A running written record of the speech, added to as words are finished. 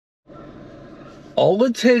All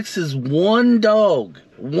it takes is one dog.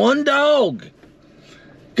 One dog.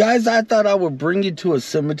 Guys, I thought I would bring you to a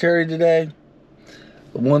cemetery today.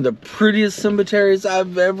 One of the prettiest cemeteries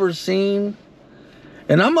I've ever seen.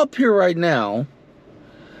 And I'm up here right now.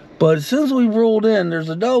 But as soon as we rolled in, there's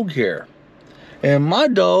a dog here. And my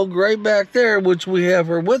dog right back there, which we have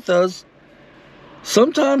her with us,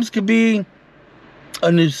 sometimes could be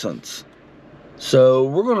a nuisance. So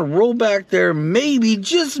we're going to roll back there. Maybe,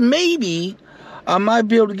 just maybe, I might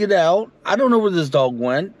be able to get out. I don't know where this dog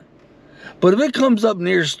went. But if it comes up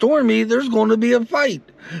near Stormy, there's going to be a fight.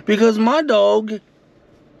 Because my dog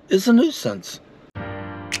is a nuisance.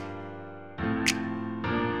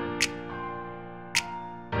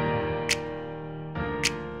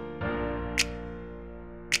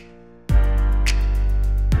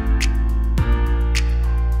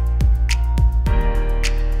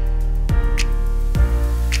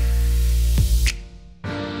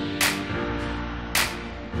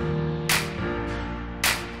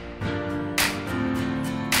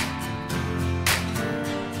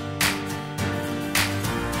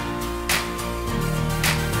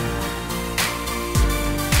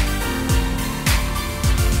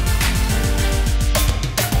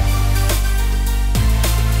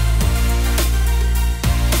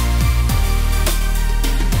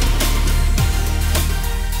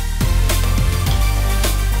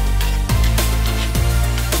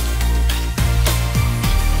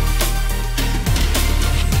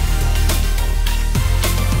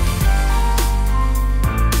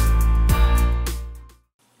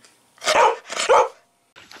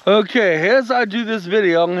 Okay, as I do this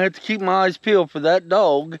video, I'm going to have to keep my eyes peeled for that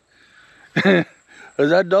dog. As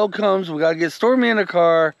that dog comes, we got to get Stormy in the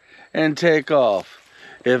car and take off.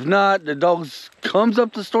 If not, the dog comes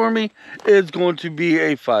up to Stormy, it's going to be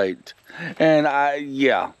a fight. And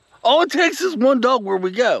yeah. All it takes is one dog where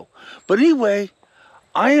we go. But anyway,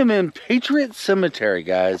 I am in Patriot Cemetery,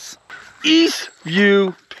 guys.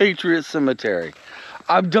 Eastview Patriot Cemetery.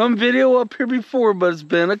 I've done video up here before, but it's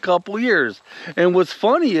been a couple years. And what's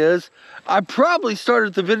funny is, I probably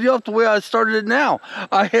started the video off the way I started it now.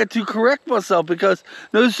 I had to correct myself because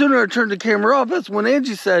no sooner I turned the camera off, that's when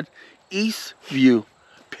Angie said, Eastview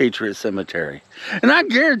Patriot Cemetery. And I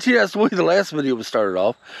guarantee that's the way the last video was started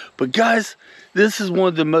off. But guys, this is one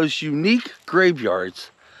of the most unique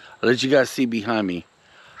graveyards that you guys see behind me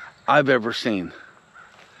I've ever seen.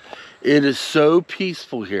 It is so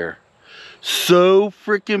peaceful here. So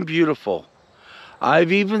freaking beautiful.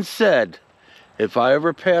 I've even said, if I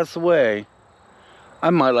ever pass away, I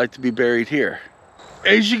might like to be buried here.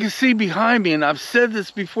 As you can see behind me, and I've said this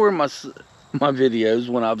before in my videos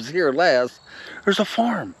when I was here last, there's a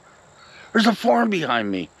farm. There's a farm behind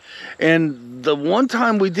me. And the one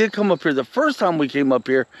time we did come up here, the first time we came up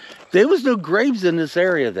here, there was no graves in this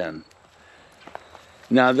area then.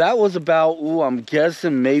 Now that was about, I'm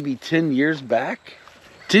guessing maybe 10 years back.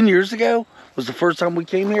 10 years ago was the first time we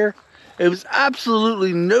came here. It was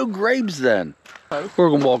absolutely no graves then. We're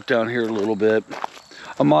gonna walk down here a little bit.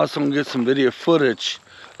 I'm also gonna get some video footage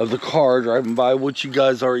of the car driving by, which you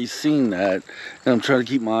guys already seen that. And I'm trying to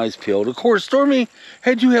keep my eyes peeled. Of course, Stormy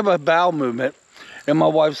had to have a bowel movement. And my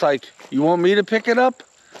wife's like, you want me to pick it up?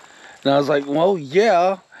 And I was like, well,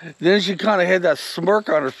 yeah. Then she kind of had that smirk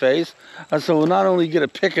on her face. I said, well, not only you get to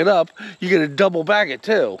pick it up, you get to double bag it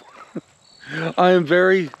too. I am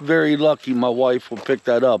very, very lucky my wife will pick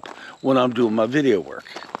that up when I'm doing my video work.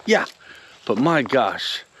 Yeah, but my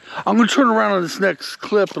gosh. I'm going to turn around on this next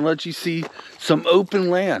clip and let you see some open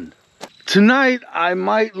land. Tonight, I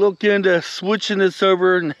might look into switching this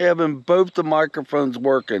over and having both the microphones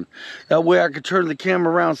working. That way I can turn the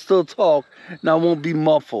camera around, still talk, and I won't be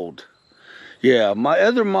muffled. Yeah, my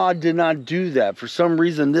other mod did not do that. For some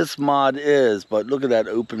reason, this mod is, but look at that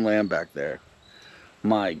open land back there.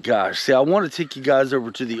 My gosh. See, I want to take you guys over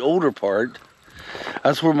to the older part.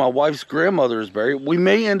 That's where my wife's grandmother is buried. We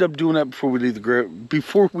may end up doing that before we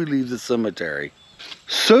leave the cemetery.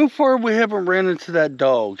 So far, we haven't ran into that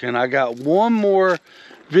dog, and I got one more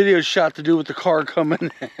video shot to do with the car coming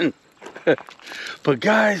in. But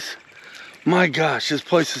guys, my gosh, this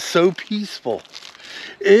place is so peaceful.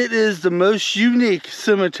 It is the most unique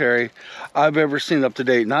cemetery I've ever seen up to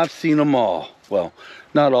date, and I've seen them all. Well,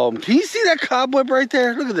 not all of them. Can you see that cobweb right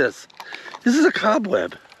there? Look at this. This is a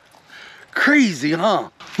cobweb. Crazy, huh?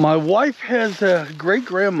 My wife has a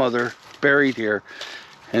great-grandmother buried here,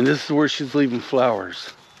 and this is where she's leaving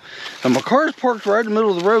flowers. And my car's parked right in the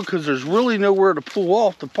middle of the road because there's really nowhere to pull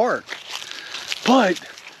off to park. But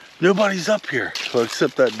nobody's up here,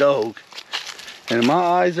 except that dog. And my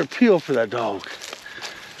eyes are peeled for that dog.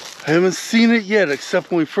 I haven't seen it yet,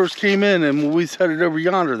 except when we first came in and when we headed over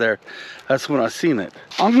yonder there. That's when I seen it.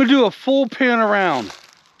 I'm gonna do a full pan around.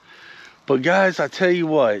 But guys, I tell you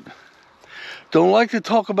what, don't like to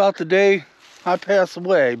talk about the day I pass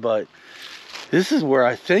away, but this is where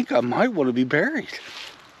I think I might want to be buried.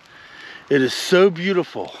 It is so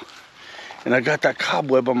beautiful. And I got that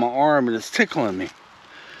cobweb on my arm and it's tickling me.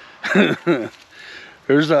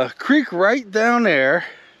 There's a creek right down there.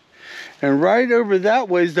 And right over that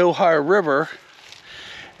way is the Ohio River.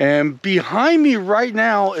 And behind me right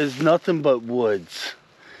now is nothing but woods.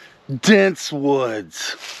 Dense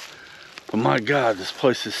woods. But my God, this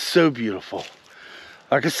place is so beautiful.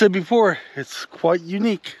 Like I said before, it's quite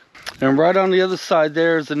unique. And right on the other side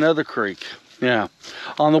there is another creek. Yeah.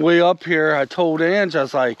 On the way up here, I told Angie, I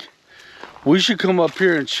was like, we should come up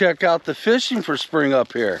here and check out the fishing for spring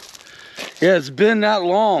up here. Yeah, it's been that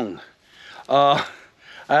long.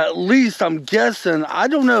 At least I'm guessing, I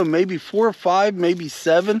don't know, maybe 4 or 5, maybe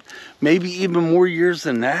 7, maybe even more years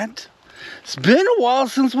than that. It's been a while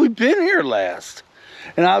since we've been here last.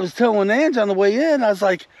 And I was telling Angie on the way in, I was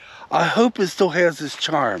like, I hope it still has its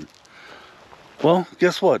charm. Well,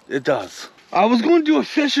 guess what? It does. I was going to do a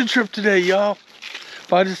fishing trip today, y'all.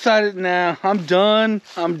 But I decided, nah, I'm done.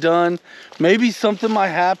 I'm done. Maybe something might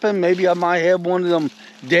happen. Maybe I might have one of them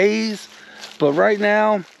days. But right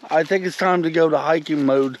now, I think it's time to go to hiking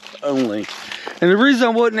mode only. And the reason I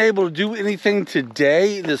wasn't able to do anything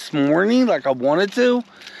today, this morning, like I wanted to,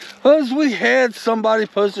 was we had somebody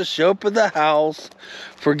supposed to show up at the house,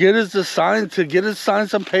 get us to sign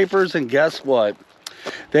some papers, and guess what?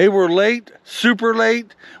 They were late, super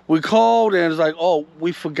late. We called and it's like, oh,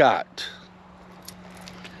 we forgot.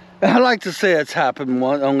 And I like to say it's happened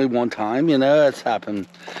only one time, you know, it's happened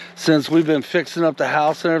since we've been fixing up the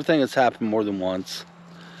house and everything, it's happened more than once.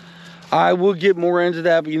 I will get more into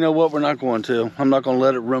that, but you know what, we're not going to. I'm not going to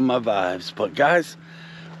let it ruin my vibes. But guys,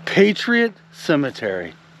 Patriot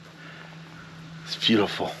Cemetery. It's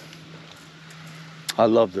beautiful. I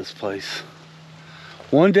love this place.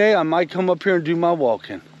 One day I might come up here and do my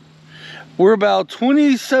walking. We're about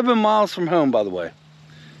 27 miles from home, by the way.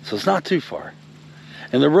 So it's not too far.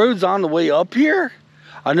 And the roads on the way up here,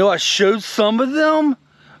 I know I showed some of them.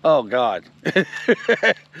 Oh God.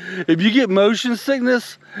 If you get motion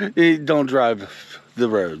sickness, don't drive the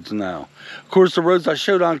roads, no. Of course, the roads I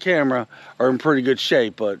showed on camera are in pretty good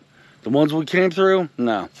shape, but the ones we came through,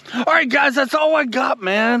 no. All right, guys, that's all I got,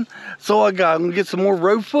 man. That's all I got. I'm gonna get some more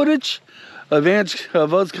road footage of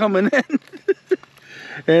us coming in.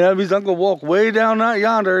 And that means I'm gonna walk way down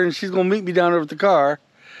yonder and she's gonna meet me down there with the car.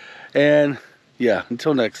 And yeah,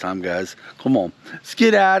 until next time, guys, come on, let's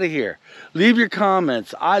get out of here. Leave your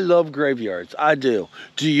comments. I love graveyards, I do.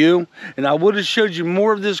 Do you? And I would have showed you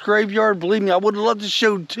more of this graveyard. Believe me, I would have loved to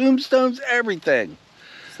show tombstones, everything.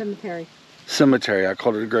 Cemetery, I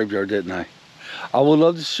called it a graveyard, didn't I? I would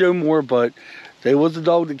love to show more, but there was a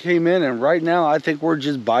dog that came in, and right now I think we're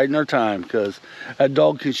just biding our time because that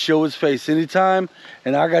dog can show his face anytime,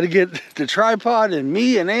 and I got to get the tripod and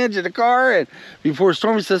me and Angie in the car, and before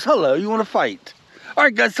Stormy says hello, you want to fight? All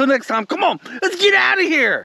right, guys, till next time, come on, let's get out of here.